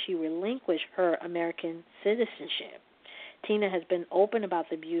 2013, she relinquished her American citizenship. Tina has been open about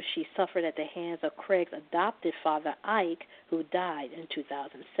the abuse she suffered at the hands of Craig's adopted father, Ike, who died in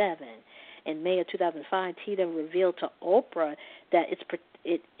 2007. In May of 2005, Tina revealed to Oprah that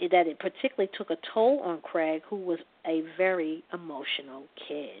it particularly took a toll on Craig, who was a very emotional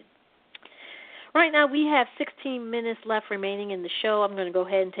kid. Right now, we have 16 minutes left remaining in the show. I'm going to go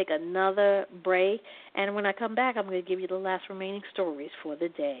ahead and take another break, and when I come back, I'm going to give you the last remaining stories for the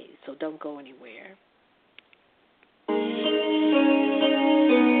day, so don't go anywhere.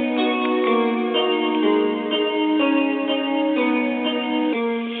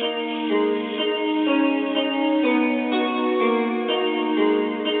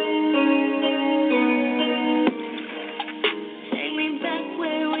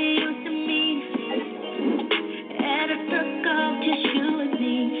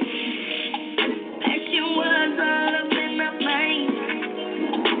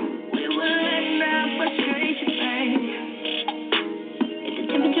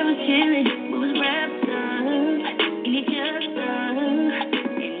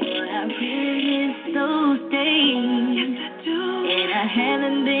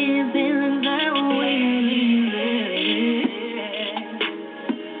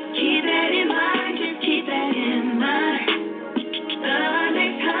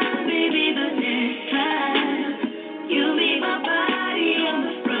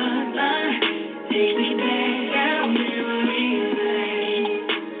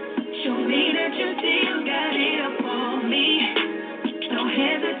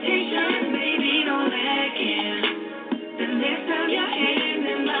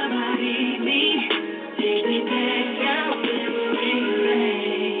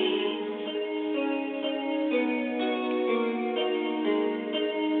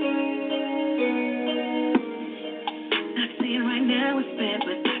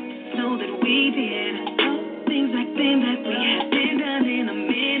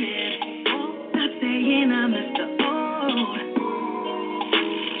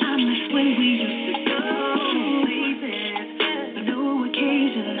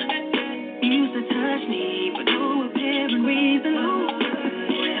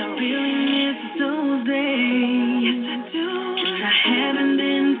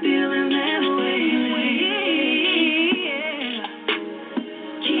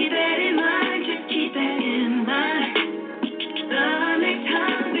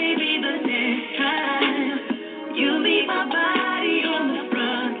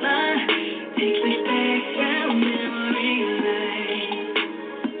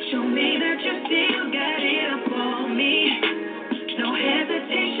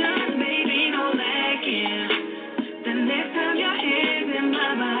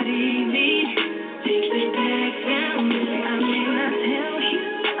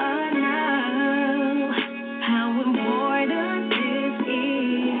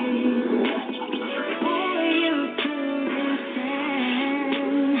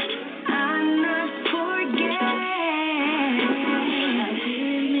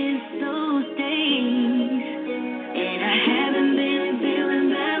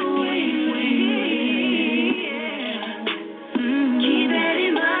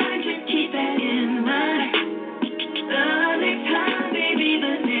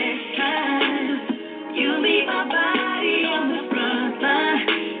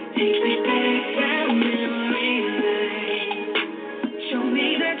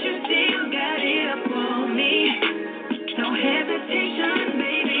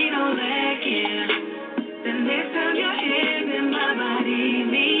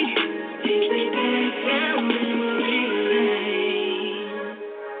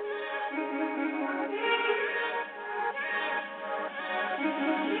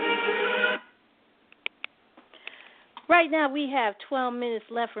 Right now we have 12 minutes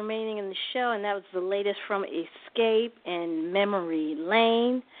left remaining in the show, and that was the latest from Escape and Memory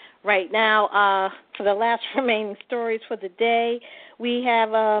Lane. Right now, for the last remaining stories for the day, we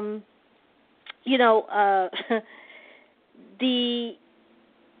have, I'm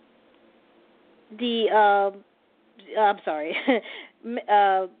sorry,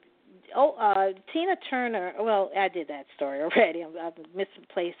 Tina Turner. Well, I did that story already. I'm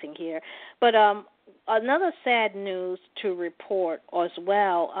misplacing here, but another sad news to report as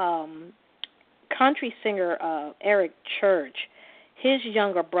well. Country singer Eric Church, his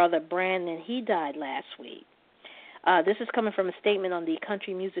younger brother Brandon, he died last week. This is coming from a statement on the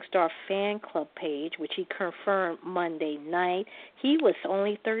Country Music Star fan club page, which he confirmed Monday night. He was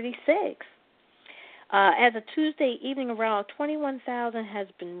only 36. As of Tuesday evening, around $21,000 has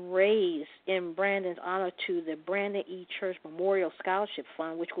been raised in Brandon's honor to the Brandon E. Church Memorial Scholarship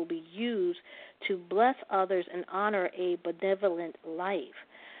Fund, which will be used to bless others and honor a benevolent life.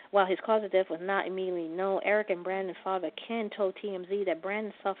 While his cause of death was not immediately known, Eric and Brandon's father, Ken, told TMZ that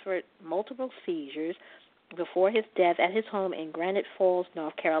Brandon suffered multiple seizures before his death at his home in Granite Falls,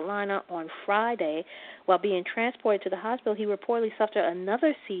 North Carolina on Friday. While being transported to the hospital, he reportedly suffered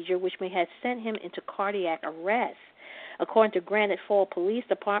another seizure, which may have sent him into cardiac arrest. According to Granite Falls Police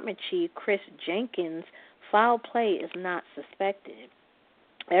Department Chief Chris Jenkins, foul play is not suspected.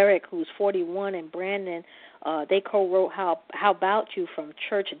 Eric, who's 41, and Brandon, they co-wrote How About You from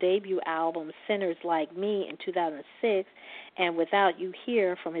Church debut album Sinners Like Me in 2006 and Without You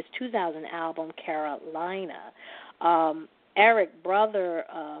Here from his 2000 album Carolina. Eric's brother,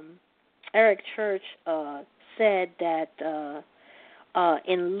 Eric Church, said that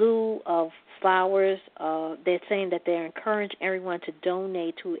in lieu of flowers, they're saying that they're encouraging everyone to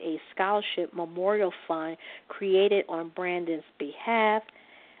donate to a scholarship memorial fund created on Brandon's behalf.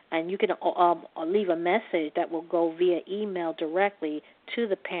 And you can leave a message that will go via email directly to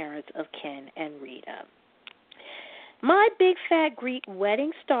the parents of Ken and Rita. My Big Fat Greek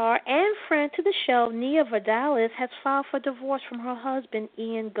wedding star and friend to the show, Nia Vardalos, has filed for divorce from her husband,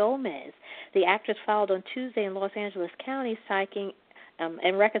 Ian Gomez. The actress filed on Tuesday in Los Angeles County, citing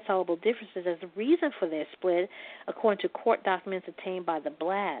irreconcilable differences as the reason for their split, according to court documents obtained by The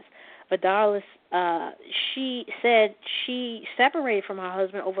Blast. Vardalos, she said she separated from her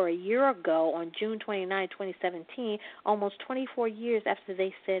husband over a year ago on June 29, 2017, almost 24 years after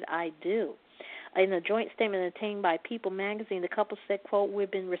they said I do. In a joint statement obtained by People magazine, the couple said, quote,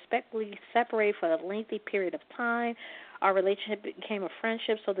 "We've been respectfully separated for a lengthy period of time. Our relationship became a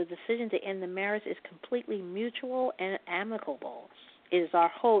friendship, so the decision to end the marriage is completely mutual and amicable. It is our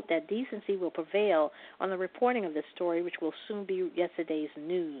hope that decency will prevail on the reporting of this story, which will soon be yesterday's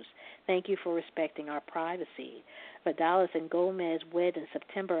news. Thank you for respecting our privacy." Vardalos and Gomez wed in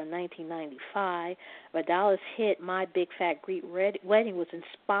September of 1995. Vardalos' hit My Big Fat Greek Wedding was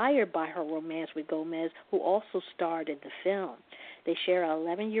inspired by her romance with Gomez, who also starred in the film. They share an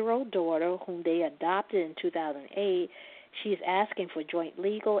 11-year-old daughter, whom they adopted in 2008. She is asking for joint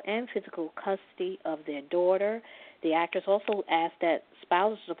legal and physical custody of their daughter. The actress also asked that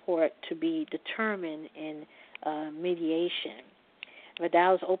spousal support to be determined in mediation.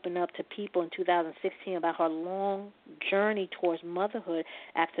 Vardalos opened up to People in 2016 about her long journey towards motherhood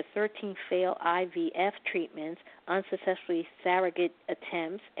after 13 failed IVF treatments, unsuccessfully surrogate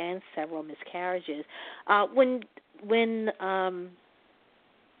attempts, and several miscarriages. When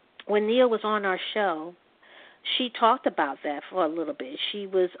Neil was on our show, she talked about that for a little bit. She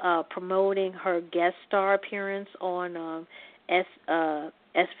was promoting her guest star appearance on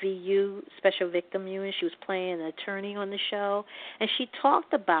SVU, Special Victim Unit. She was playing an attorney on the show, and she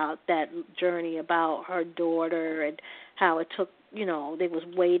talked about that journey, about her daughter and how it took, they was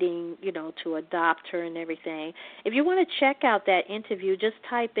waiting, to adopt her and everything. If you want to check out that interview, just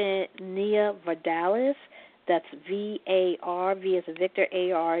type in Nia Vardalos. That's VAR, V as in Victor,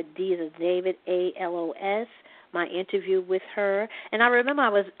 ARD as in David, ALOS. My interview with her, and I remember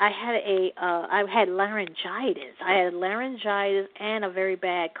I had laryngitis. I had laryngitis and a very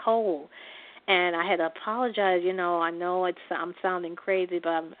bad cold, and I had to apologize. I know I'm sounding crazy,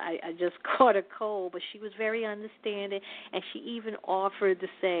 but I just caught a cold. But she was very understanding, and she even offered to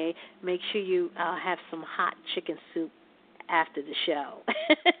say, make sure you have some hot chicken soup after the show.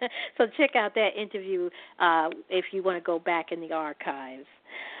 So check out that interview if you want to go back in the archives.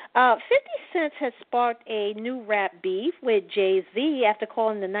 50 Cent has sparked a new rap beef with Jay-Z after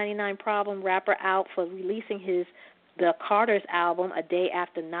calling the 99 Problem rapper out for releasing the Carter's album a day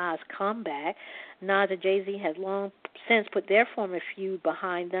after Nas' comeback. Nas and Jay-Z has long since put their former feud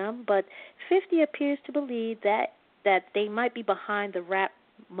behind them, but 50 appears to believe that they might be behind the rap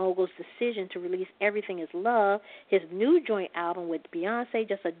mogul's decision to release Everything Is Love, his new joint album with Beyonce,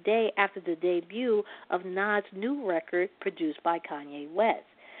 just a day after the debut of Nas' new record produced by Kanye West.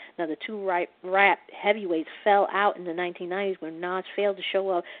 Now, the two rap heavyweights fell out in the 1990s when Nas failed to show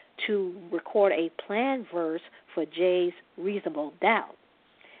up to record a planned verse for Jay's Reasonable Doubt.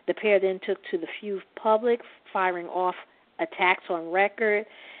 The pair then took to the feud public, firing off attacks on record.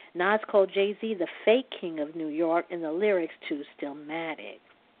 Nas called Jay-Z the fake king of New York in the lyrics to Stillmatic.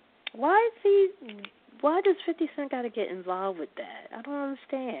 Why does 50 Cent got to get involved with that? I don't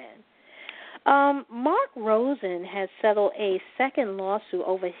understand. Mark Rosen has settled a second lawsuit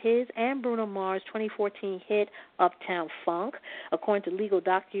over his and Bruno Mars' 2014 hit Uptown Funk. According to legal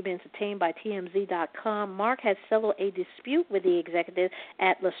documents obtained by TMZ.com, Mark has settled a dispute with the executive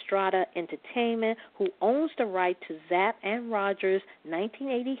at La Strada Entertainment, who owns the right to Zapp and Rogers'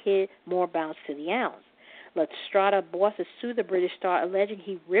 1980 hit More Bounce to the Ounce. La Strada bosses sued the British star, alleging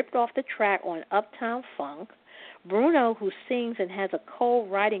he ripped off the track on Uptown Funk. Bruno, who sings and has a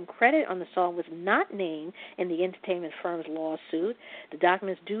co-writing credit on the song, was not named in the entertainment firm's lawsuit. The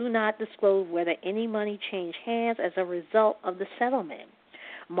documents do not disclose whether any money changed hands as a result of the settlement.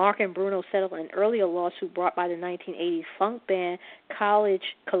 Mark and Bruno settled an earlier lawsuit brought by the 1980s funk band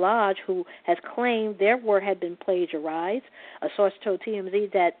Collage, who has claimed their work had been plagiarized. A source told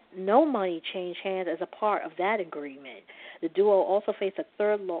TMZ that no money changed hands as a part of that agreement. The duo also faced a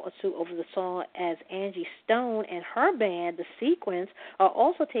third lawsuit over the song, as Angie Stone and her band, The Sequence, are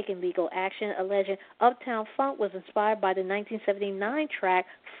also taking legal action, alleging Uptown Funk was inspired by the 1979 track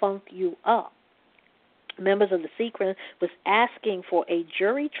Funk You Up. Members of the Sequence was asking for a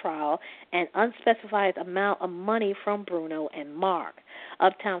jury trial and unspecified amount of money from Bruno and Mark.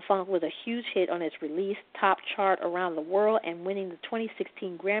 Uptown Funk was a huge hit on its release, top chart around the world, and winning the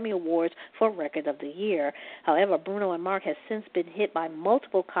 2016 Grammy Awards for Record of the Year. However, Bruno and Mark have since been hit by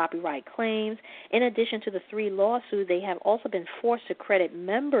multiple copyright claims. In addition to the three lawsuits, they have also been forced to credit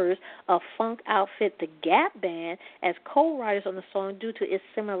members of funk outfit The Gap Band as co-writers on the song due to its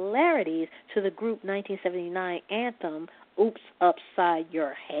similarities to the group 1979 anthem, Oops Upside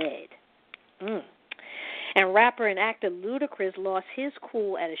Your Head. And rapper and actor Ludacris lost his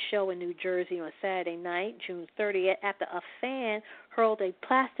cool at a show in New Jersey on Saturday night, June 30th, after a fan hurled a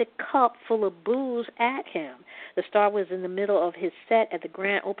plastic cup full of booze at him. The star was in the middle of his set at the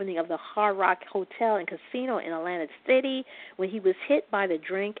grand opening of the Hard Rock Hotel and Casino in Atlantic City when he was hit by the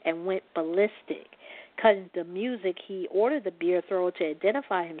drink and went ballistic. Cutting the music, he ordered the beer thrower to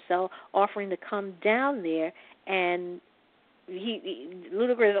identify himself, offering to come down there, and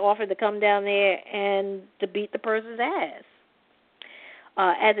Ludacris offered to come down there and to beat the person's ass.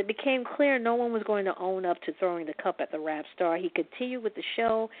 As it became clear no one was going to own up to throwing the cup at the rap star, he continued with the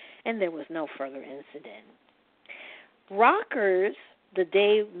show, and there was no further incident. Rockers, the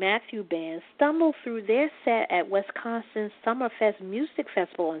Dave Matthews Band, stumbled through their set at Wisconsin's Summerfest Music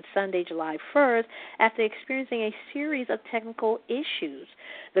Festival on Sunday, July 1st, after experiencing a series of technical issues.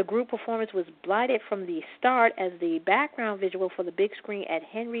 The group performance was blighted from the start as the background visual for the big screen at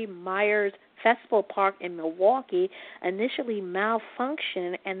Henry Myers Festival Park in Milwaukee initially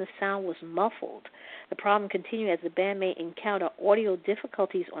malfunctioned and the sound was muffled. The problem continued as the band may encounter audio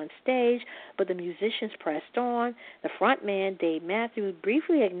difficulties on stage, but the musicians pressed on. The frontman, Dave Matthews,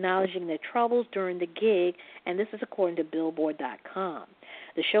 briefly acknowledging their troubles during the gig, and this is according to Billboard.com.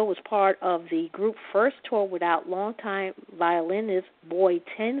 The show was part of the group's first tour without longtime violinist Boyd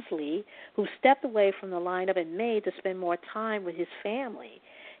Tinsley, who stepped away from the lineup in May to spend more time with his family.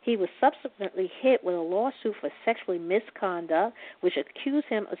 He was subsequently hit with a lawsuit for sexual misconduct, which accused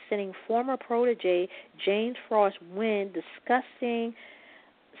him of sending former protege James Frost Wynn disgusting,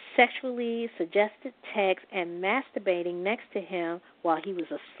 sexually suggested texts and masturbating next to him while he was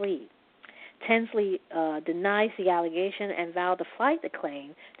asleep. Tinsley denies the allegation and vowed to fight the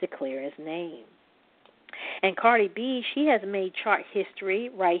claim to clear his name. And Cardi B, she has made chart history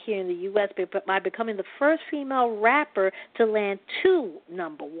right here in the U.S. by becoming the first female rapper to land 2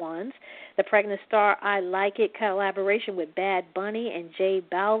 number ones. The pregnant star I Like It collaboration with Bad Bunny and J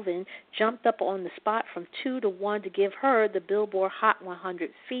Balvin jumped up on the spot from 2 to 1 to give her the Billboard Hot 100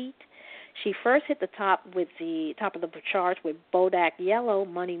 feat. She first hit the top of the charts with Bodak Yellow,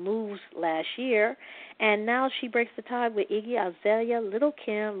 Money Moves last year, and now she breaks the tie with Iggy Azalea, Lil'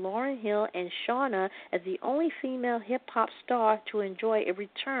 Kim, Lauryn Hill, and Shawnna as the only female hip-hop star to enjoy a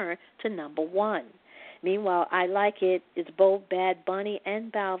return to number 1. Meanwhile, I Like It is both Bad Bunny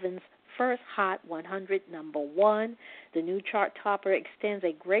and Balvin's first Hot 100 number 1. The new chart topper extends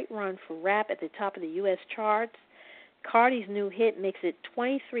a great run for rap at the top of the U.S. charts. Cardi's new hit makes it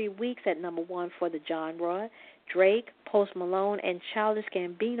 23 weeks at number 1 for the genre. Drake, Post Malone, and Childish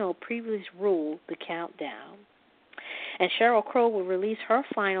Gambino previously ruled the countdown. And Sheryl Crow will release her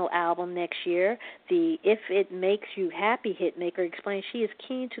final album next year. The If It Makes You Happy hitmaker explains she is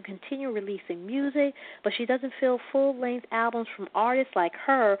keen to continue releasing music, but she doesn't feel full-length albums from artists like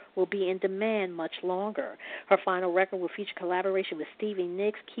her will be in demand much longer. Her final record will feature collaboration with Stevie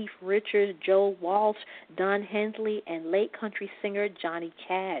Nicks, Keith Richards, Joe Walsh, Don Hensley, and late country singer Johnny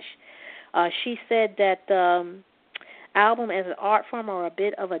Cash. She said that album as an art form or a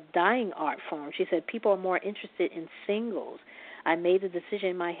bit of a dying art form. She said people are more interested in singles. I made the decision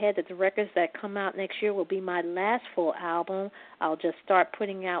in my head that the records that come out next year will be my last full album. I'll just start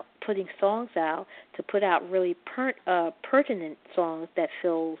putting songs out to put out really pertinent songs that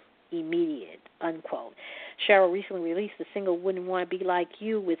feels immediate, unquote. Cheryl recently released the single Wouldn't Want to Be Like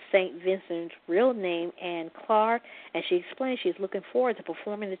You with St. Vincent's real name, Ann Clark, and she explained she's looking forward to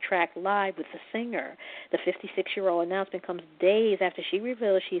performing the track live with the singer. The 56-year-old announcement comes days after she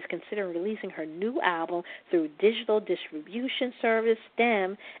revealed she's considering releasing her new album through digital distribution service,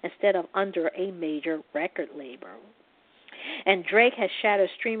 STEM, instead of under a major record label. And Drake has shattered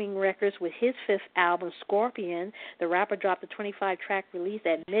streaming records with his fifth album, Scorpion. The rapper dropped a 25-track release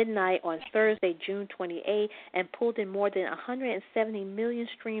at midnight on Thursday, June 28, and pulled in more than 170 million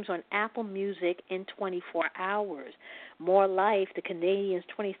streams on Apple Music in 24 hours. More Life, the Canadian's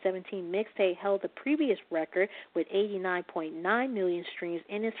 2017 mixtape, held the previous record with 89.9 million streams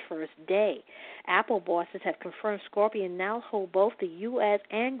in its first day. Apple bosses have confirmed Scorpion now hold both the U.S.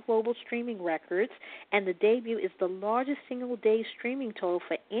 and global streaming records, and the debut is the largest single-day streaming total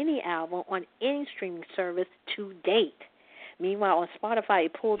for any album on any streaming service to date. Meanwhile, on Spotify,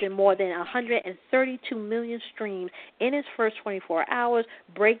 it pulled in more than 132 million streams in its first 24 hours,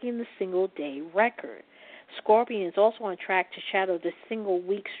 breaking the single-day record. Scorpion is also on track to shatter the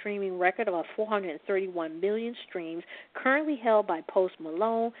single-week streaming record of 431 million streams currently held by Post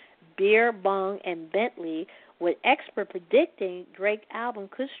Malone, Beer Bong, and Bentley, with experts predicting Drake's album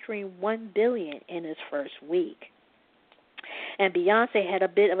could stream 1 billion in its first week. And Beyonce had a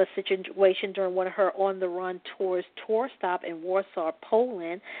bit of a situation during one of her On the Run tour stop in Warsaw,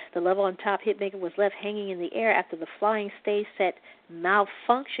 Poland. The Level on Top hitmaker was left hanging in the air after the flying stage set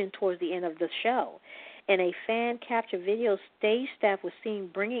malfunctioned towards the end of the show. In a fan-captured video, stage staff was seen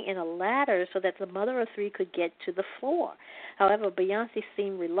bringing in a ladder so that the mother of three could get to the floor. However, Beyonce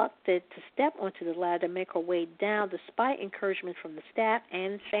seemed reluctant to step onto the ladder to make her way down despite encouragement from the staff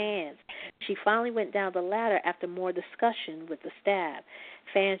and fans. She finally went down the ladder after more discussion with the staff.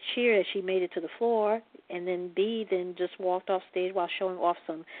 Fans cheered as she made it to the floor, and then B then just walked off stage while showing off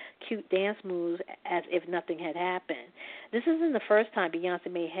some cute dance moves as if nothing had happened. This isn't the first time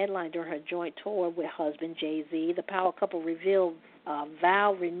Beyonce made headline during her joint tour with husband Jay-Z. The power couple revealed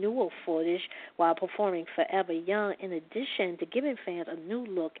vow renewal footage while performing Forever Young, in addition to giving fans a new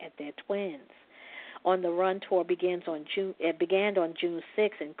look at their twins. On the Run tour began on June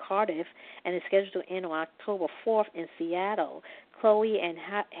 6th in Cardiff and is scheduled to end on October 4th in Seattle. Chloe and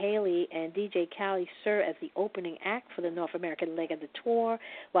Haley and DJ Khaled serve as the opening act for the North American leg of the tour.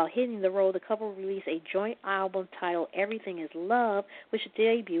 While hitting the road, the couple released a joint album titled Everything Is Love, which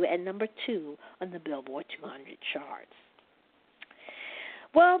debuted at number 2 on the Billboard 200 charts.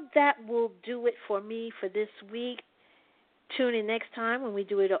 Well, that will do it for me for this week. Tune in next time when we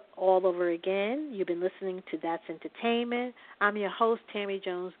do it all over again. You've been listening to That's Entertainment. I'm your host, Tammy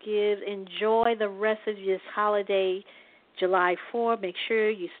Jones Gibbs. Enjoy the rest of this holiday, July 4th. Make sure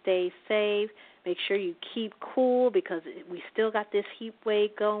you stay safe. Make sure you keep cool because we still got this heat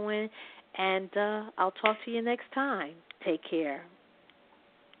wave going. And I'll talk to you next time. Take care.